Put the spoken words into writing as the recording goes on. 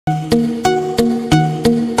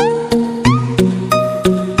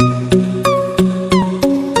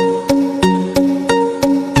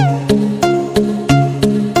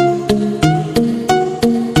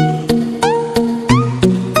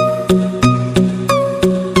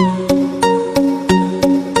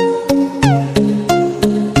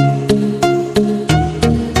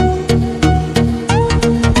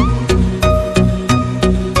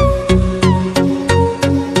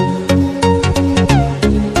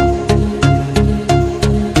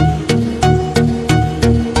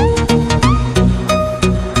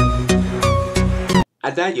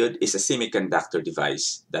A diode is a semiconductor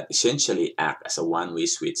device that essentially acts as a one-way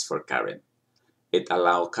switch for current. It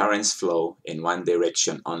allows currents flow in one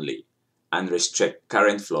direction only and restrict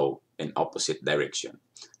current flow in opposite direction.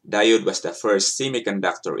 Diode was the first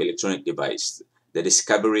semiconductor electronic device. The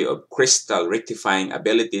discovery of crystal rectifying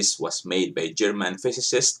abilities was made by German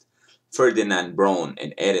physicist Ferdinand Braun in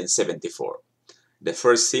 1874. The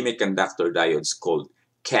first semiconductor diodes, called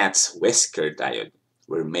Katz-Wesker diode,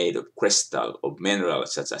 were made of crystal of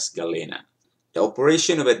minerals such as galena. The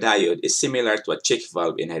operation of a diode is similar to a check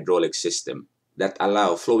valve in hydraulic system that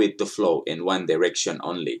allow fluid to flow in one direction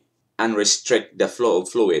only and restrict the flow of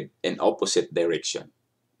fluid in opposite direction.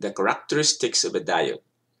 The characteristics of a diode.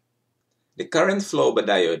 The current flow of a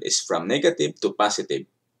diode is from negative to positive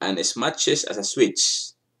and is matches as a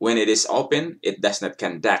switch. When it is open, it does not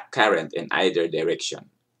conduct current in either direction.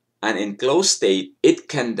 And in closed state, it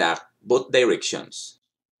conducts both directions.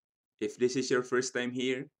 If this is your first time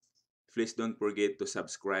here, please don't forget to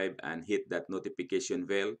subscribe and hit that notification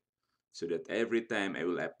bell so that every time I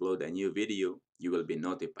will upload a new video, you will be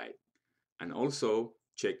notified. And also,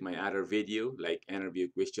 check my other video like interview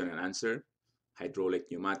question and answer, hydraulic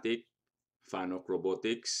pneumatic, FANUC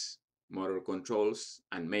robotics, motor controls,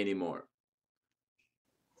 and many more.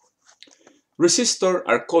 Resistors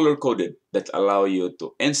are color-coded that allow you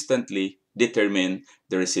to instantly determine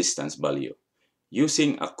the resistance value.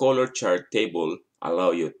 Using a color chart table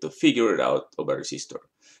allow you to figure it out of a resistor.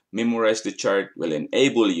 Memorize the chart will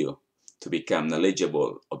enable you to become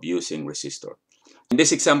knowledgeable of using resistor. In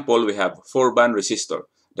this example, we have 4-band resistor.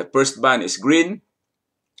 The first band is green,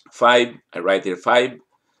 5. I write here 5.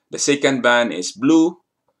 The second band is blue,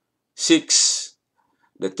 6.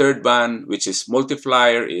 The third band, which is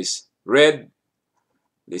multiplier, is red,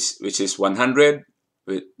 which is 100.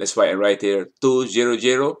 That's why I write here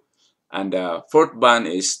 200. And the fourth band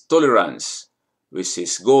is tolerance, which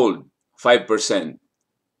is gold, 5%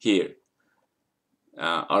 here.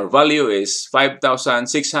 Our value is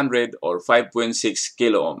 5,600 or 5.6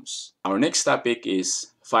 kilo ohms. Our next topic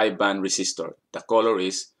is 5-band resistor. The color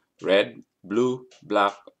is red, blue,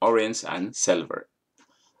 black, orange, and silver.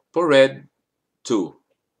 For red, 2.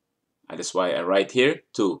 And that's why I write here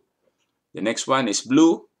 2. The next one is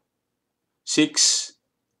blue, 6.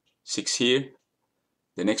 6 here.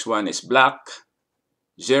 The next one is black,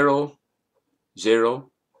 0,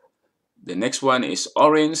 0. The next one is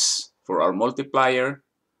orange for our multiplier.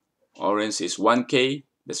 Orange is 1K.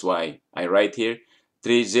 That's why I write here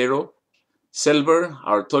 30. Silver,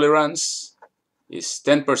 our tolerance, is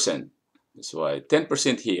 10%. That's why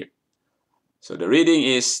 10% here. So the reading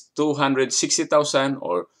is 260,000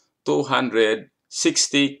 or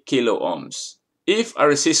 260 kilo ohms. If a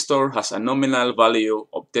resistor has a nominal value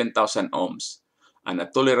of 10,000 ohms and a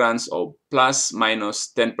tolerance of plus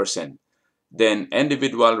minus 10%, then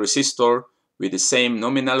individual resistors with the same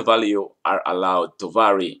nominal value are allowed to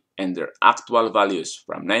vary in their actual values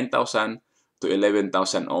from 9,000 to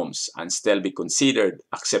 11,000 ohms and still be considered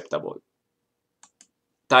acceptable.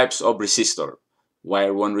 Types of resistor: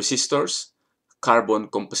 wire-wound resistors, carbon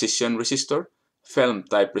composition resistor, film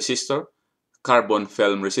type resistor, carbon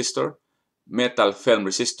film resistor, metal film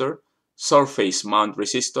resistor, surface mount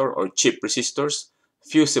resistor or chip resistors,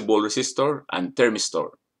 fusible resistor, and thermistor.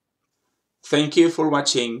 Thank you for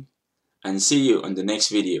watching and see you on the next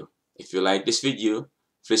video. If you like this video,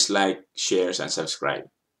 please like, share, and subscribe.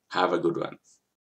 Have a good one.